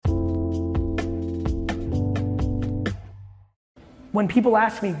when people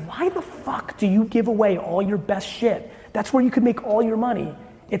ask me, why the fuck do you give away all your best shit? That's where you could make all your money.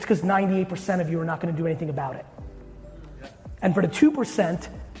 It's because 98% of you are not gonna do anything about it. And for the 2%,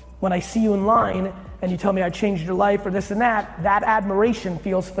 when I see you in line and you tell me I changed your life or this and that admiration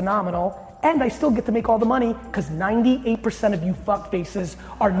feels phenomenal. And I still get to make all the money because 98% of you fuckfaces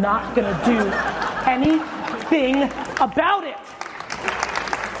are not gonna do anything about it.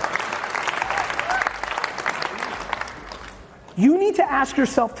 You need to ask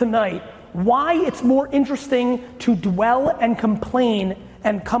yourself tonight why it's more interesting to dwell and complain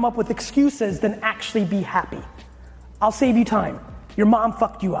and come up with excuses than actually be happy. I'll save you time. Your mom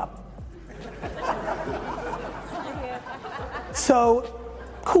fucked you up. So,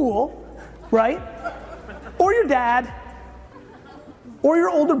 cool, right? Or your dad, or your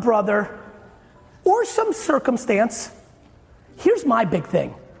older brother, or some circumstance. Here's my big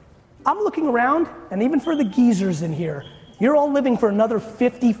thing. I'm looking around, and even for the geezers in here, you're all living for another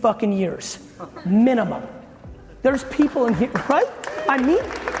 50 fucking years, minimum. There's people in here, right? I mean,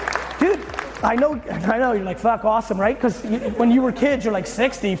 dude, I know, you're like, fuck, awesome, right? Because when you were kids, you're like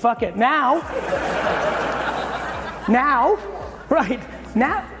 60, fuck it. Now, right,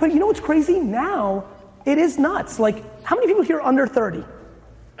 now, but you know what's crazy? Now, it is nuts. Like, how many people here are under 30?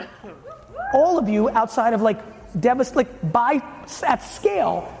 All of you outside of at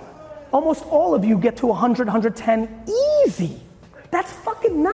scale, almost all of you get to 100, 110 easy. That's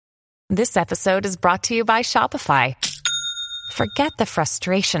fucking nuts. This episode is brought to you by Shopify. Forget the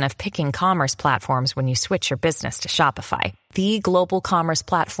frustration of picking commerce platforms when you switch your business to Shopify, the global commerce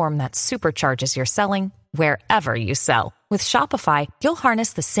platform that supercharges your selling wherever you sell. With Shopify, you'll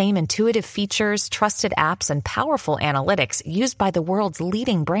harness the same intuitive features, trusted apps, and powerful analytics used by the world's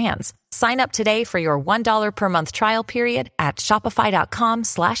leading brands. Sign up today for your $1 per month trial period at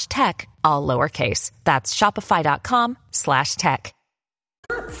shopify.com/tech, all lowercase. That's shopify.com/tech.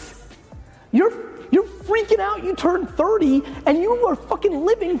 You're freaking out, you turned 30, and you are fucking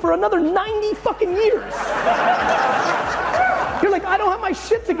living for another 90 fucking years. You're like, I don't have my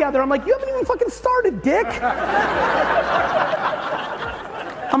shit together. I'm like, you haven't even fucking started, dick.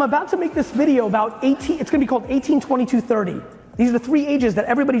 I'm about to make this video about 18, it's gonna be called 18, 22, 30. These are the 3 ages that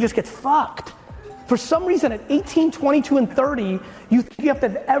everybody just gets fucked. For some reason at 18, 22, and 30, you think you have to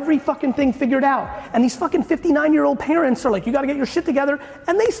have every fucking thing figured out. And these fucking 59-year-old parents are like, you gotta get your shit together,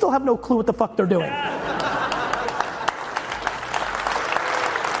 and they still have no clue what the fuck they're doing.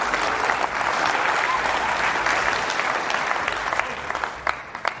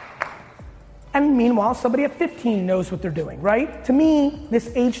 And meanwhile, somebody at 15 knows what they're doing, right? To me,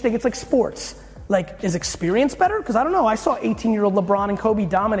 this age thing, it's like sports. Like, is experience better? Because I don't know, I saw 18-year-old LeBron and Kobe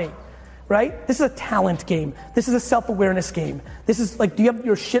dominate. Right? This is a talent game. This is a self-awareness game. This is like, do you have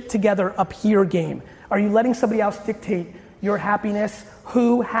your shit together up here game? Are you letting somebody else dictate your happiness,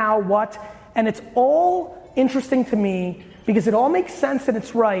 who, how, what? And it's all interesting to me because it all makes sense and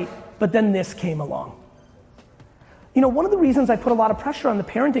it's right, but then this came along. You know, one of the reasons I put a lot of pressure on the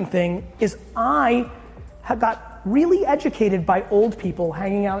parenting thing is I got really educated by old people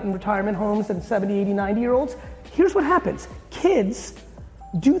hanging out in retirement homes and 70, 80, 90-year-olds. Here's what happens. Kids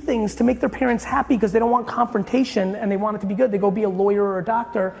do things to make their parents happy because they don't want confrontation and they want it to be good. They go be a lawyer or a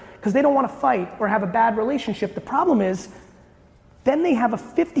doctor because they don't want to fight or have a bad relationship. The problem is, then they have a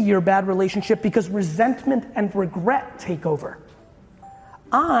 50-year bad relationship because resentment and regret take over.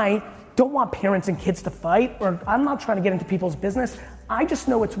 I don't want parents and kids to fight, or I'm not trying to get into people's business. I just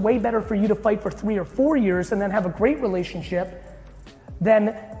know it's way better for you to fight for 3 or 4 years and then have a great relationship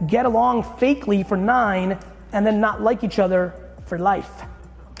than get along fakely for 9 and then not like each other for life.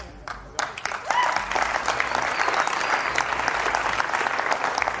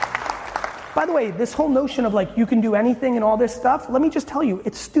 By the way, this whole notion of like, you can do anything and all this stuff, let me just tell you,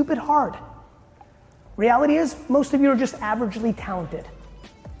 it's stupid hard. Reality is, most of you are just averagely talented.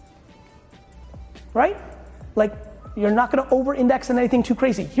 Right? Like, you're not gonna over-index on anything too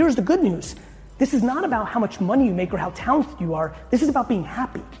crazy. Here's the good news. This is not about how much money you make or how talented you are. This is about being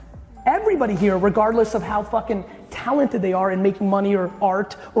happy. Everybody here, regardless of how fucking talented they are in making money or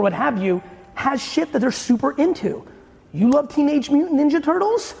art or what have you, has shit that they're super into. You love Teenage Mutant Ninja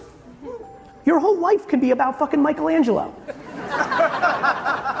Turtles? Your whole life could be about fucking Michelangelo.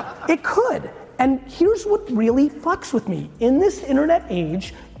 It could. And here's what really fucks with me. In this internet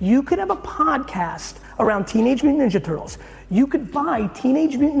age, you could have a podcast around Teenage Mutant Ninja Turtles. You could buy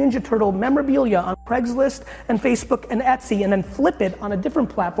Teenage Mutant Ninja Turtle memorabilia on Craigslist and Facebook and Etsy and then flip it on a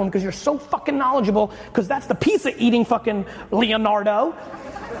different platform because you're so fucking knowledgeable because that's the pizza eating fucking Leonardo.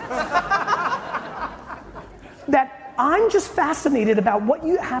 That I'm just fascinated about what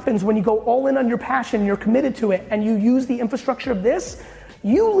happens when you go all in on your passion, you're committed to it, and you use the infrastructure of this.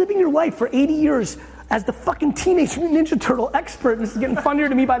 You living your life for 80 years as the fucking Teenage Mutant Ninja Turtle expert, and this is getting funnier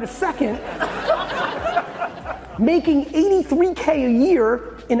to me by the second, making $83K a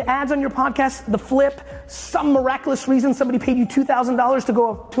year in ads on your podcast, The Flip, some miraculous reason somebody paid you $2,000 to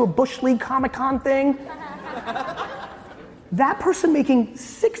go to a Bush League Comic-Con thing. That person making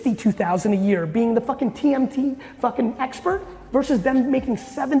 $62,000 a year being the fucking TMT fucking expert versus them making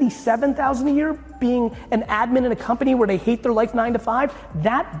 $77,000 a year being an admin in a company where they hate their life 9 to 5,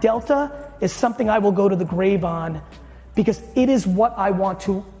 that delta is something I will go to the grave on because it is what I want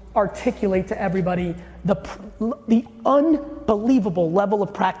to articulate to everybody, the unbelievable level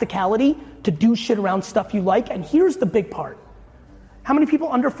of practicality to do shit around stuff you like. And here's the big part. How many people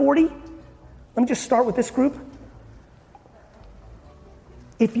under 40? Let me just start with this group.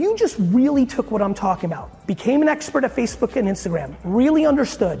 If you just really took what I'm talking about, became an expert at Facebook and Instagram, really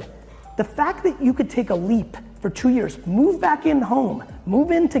understood, the fact that you could take a leap for 2 years, move back in home,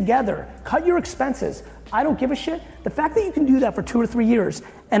 move in together, cut your expenses, I don't give a shit. The fact that you can do that for 2 or 3 years,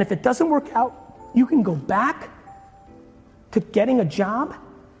 and if it doesn't work out, you can go back to getting a job,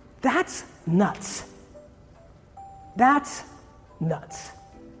 that's nuts. That's nuts.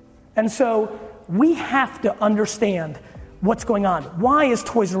 And so we have to understand what's going on. Why is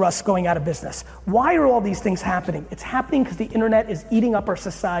Toys R Us going out of business? Why are all these things happening? It's happening because the internet is eating up our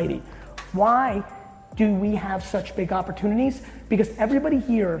society. Why do we have such big opportunities? Because everybody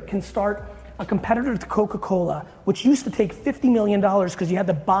here can start a competitor to Coca-Cola, which used to take $50 million because you had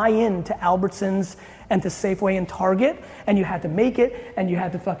to buy in to Albertsons and to Safeway and Target, and you had to make it, and you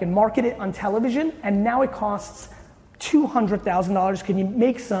had to fucking market it on television, and now it costs $200,000. Can you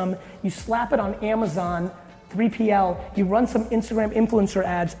make some, you slap it on Amazon, 3PL, you run some Instagram influencer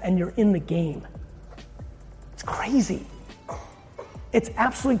ads, and you're in the game. It's crazy. It's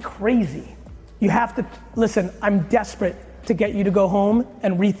absolutely crazy. You have to, listen, I'm desperate to get you to go home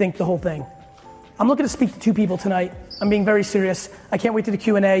and rethink the whole thing. I'm looking to speak to 2 people tonight. I'm being very serious. I can't wait to the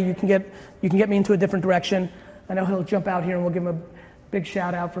Q&A. You can get me into a different direction. I know he'll jump out here and we'll give him a big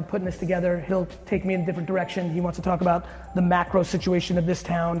shout out for putting this together. He'll take me in a different direction. He wants to talk about the macro situation of this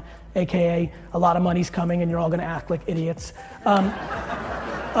town, AKA a lot of money's coming and you're all gonna act like idiots.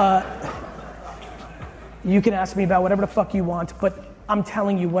 You can ask me about whatever the fuck you want, but I'm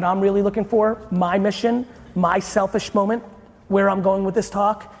telling you what I'm really looking for, my mission, my selfish moment, where I'm going with this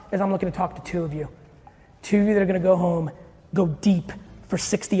talk, is I'm looking to talk to 2 of you. 2 of you that are gonna go home, go deep for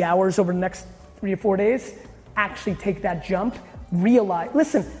 60 hours over the next 3 or 4 days, actually take that jump, realize,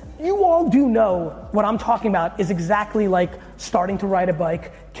 listen, you all do know what I'm talking about is exactly like starting to ride a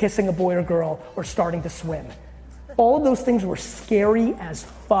bike, kissing a boy or girl, or starting to swim. All of those things were scary as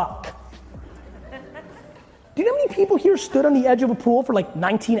fuck. Do you know how many people here stood on the edge of a pool for like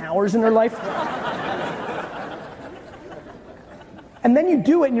 19 hours in their life? And then you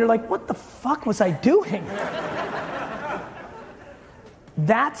do it and you're like, what the fuck was I doing?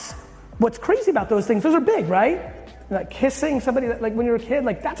 That's what's crazy about those things. Those are big, right? Like kissing somebody, like when you're a kid,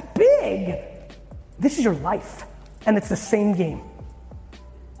 like that's big. This is your life, and it's the same game.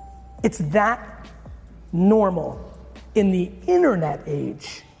 It's that normal in the internet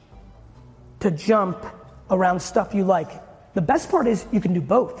age to jump around stuff you like. The best part is you can do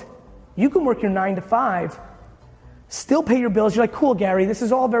both. You can work your 9 to 5, still pay your bills. You're like, cool, Gary, this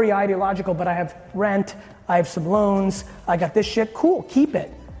is all very ideological, but I have rent, I have some loans, I got this shit. Cool, keep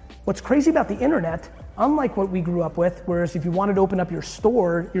it. What's crazy about the internet, unlike what we grew up with, whereas if you wanted to open up your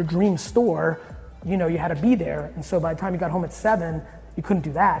store, your dream store, you know, you had to be there. And so by the time you got home at 7, you couldn't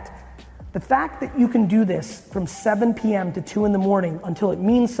do that. The fact that you can do this from 7 p.m. to 2 in the morning until it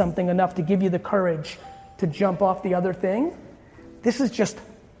means something enough to give you the courage to jump off the other thing, this is just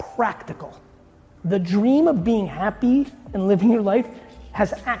practical. The dream of being happy and living your life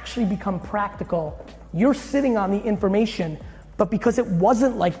has actually become practical. You're sitting on the information, but because it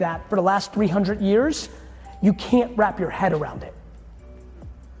wasn't like that for the last 300 years, you can't wrap your head around it.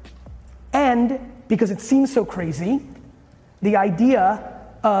 And because it seems so crazy, the idea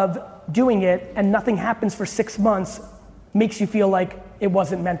of doing it and nothing happens for 6 months makes you feel like it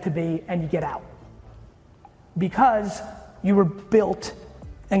wasn't meant to be and you get out. Because you were built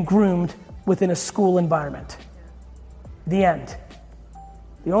and groomed within a school environment. The end.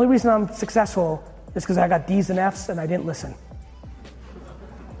 The only reason I'm successful is because I got D's and F's and I didn't listen.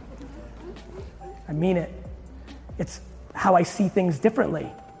 I mean it. It's how I see things differently.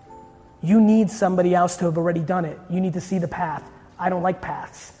 You need somebody else to have already done it. You need to see the path. I don't like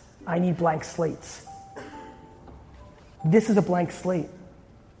paths. I need blank slates. This is a blank slate.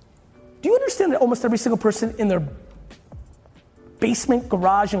 Do you understand that almost every single person in their basement,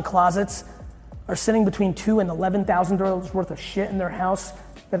 garage, and closets are sitting between $2,000 and $11,000 worth of shit in their house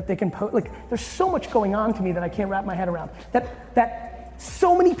that they can post. Like, there's so much going on to me that I can't wrap my head around. That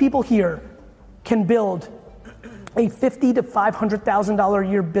so many people here can build a $50,000 to $500,000 a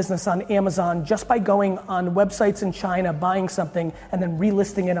year business on Amazon just by going on websites in China, buying something, and then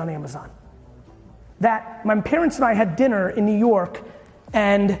relisting it on Amazon. That my parents and I had dinner in New York,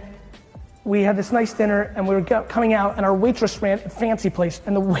 and we had this nice dinner, and we were coming out, and our waitress ran, fancy place,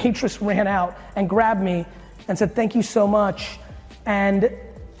 and the waitress ran out and grabbed me and said, "Thank you so much." And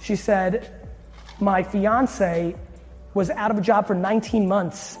she said, "My fiance was out of a job for 19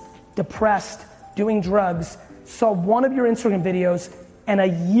 months, depressed, doing drugs, saw one of your Instagram videos, and a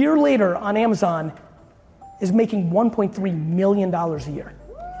year later on Amazon is making $1.3 million a year."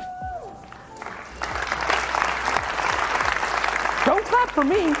 Don't clap for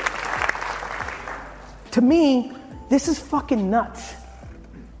me. To me, this is fucking nuts.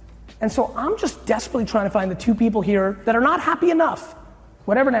 And so I'm just desperately trying to find the two people here that are not happy enough,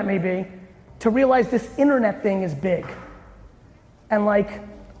 whatever that may be, to realize this internet thing is big. And like,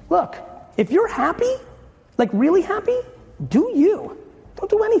 look, if you're happy, like really happy, do you. Don't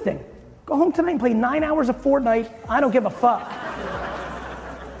do anything. Go home tonight and play 9 hours of Fortnite. I don't give a fuck.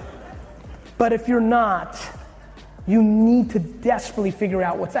 But if you're not, you need to desperately figure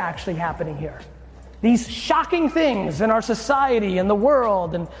out what's actually happening here. These shocking things in our society and the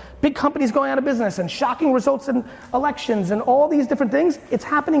world, and big companies going out of business, and shocking results in elections, and all these different things, it's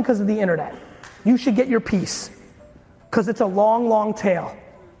happening because of the internet. You should get your piece, because it's a long, long tail.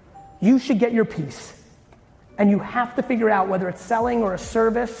 You should get your piece. And you have to figure out whether it's selling or a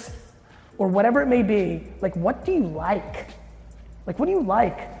service or whatever it may be, like, what do you like? Like, what do you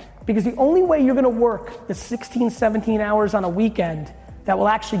like? Because the only way you're gonna work the 16, 17 hours on a weekend that will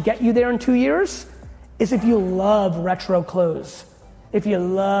actually get you there in 2 years is if you love retro clothes, if you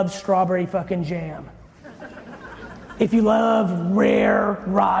love strawberry fucking jam, if you love rare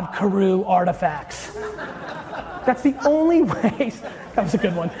Rod Carew artifacts. That's the only way. That was a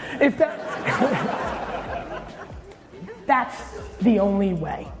good one. That's the only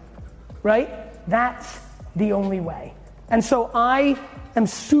way, right? That's the only way. And so I am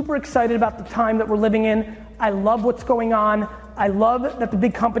super excited about the time that we're living in. I love what's going on. I love that the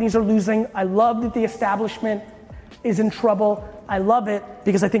big companies are losing. I love that the establishment is in trouble. I love it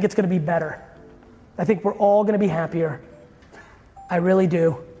because I think it's gonna be better. I think we're all gonna be happier. I really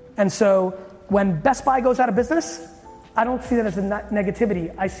do. And so when Best Buy goes out of business, I don't see that as a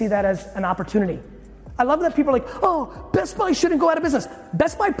negativity. I see that as an opportunity. I love that people are like, oh, Best Buy shouldn't go out of business.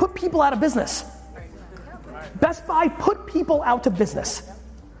 Best Buy put people out of business. Best Buy put people out of business.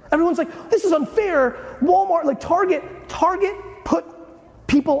 Everyone's like, this is unfair. Walmart, like Target put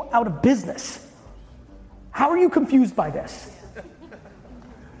people out of business. How are you confused by this?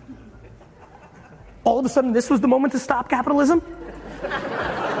 All of a sudden, this was the moment to stop capitalism?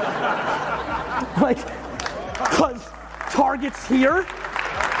 Like, because Target's here?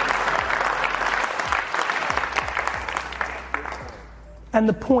 And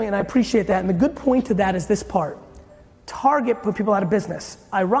the point, and I appreciate that, and the good point to that is this part. Target put people out of business.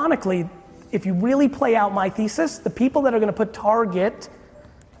 Ironically, if you really play out my thesis, the people that are gonna put Target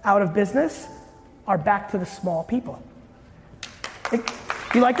out of business are back to the small people.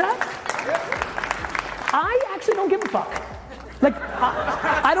 You like that? I actually don't give a fuck. Like,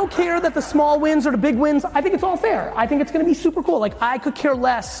 I don't care that the small wins or the big wins. I think it's all fair. I think it's gonna be super cool. Like, I could care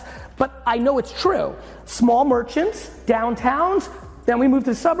less, but I know it's true. Small merchants, downtowns, then we moved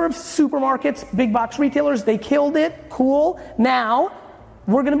to the suburbs, supermarkets, big box retailers, they killed it, cool. Now,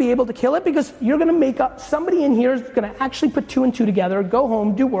 we're gonna be able to kill it because you're gonna make up, somebody in here is gonna actually put 2 and 2 together, go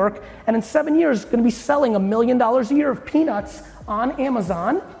home, do work, and in 7 years, gonna be selling $1 million a year of peanuts on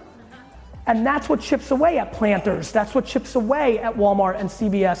Amazon. And that's what chips away at Planters. That's what chips away at Walmart and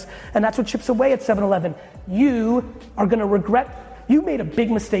CVS. And that's what chips away at 7-Eleven. You are gonna regret, you made a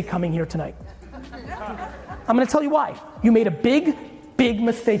big mistake coming here tonight. I'm gonna tell you why. You made a big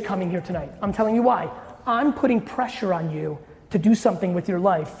mistake coming here tonight. I'm telling you why. I'm putting pressure on you to do something with your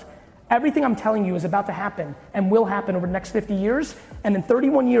life. Everything I'm telling you is about to happen and will happen over the next 50 years. And in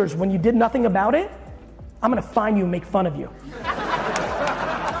 31 years, when you did nothing about it, I'm gonna find you and make fun of you.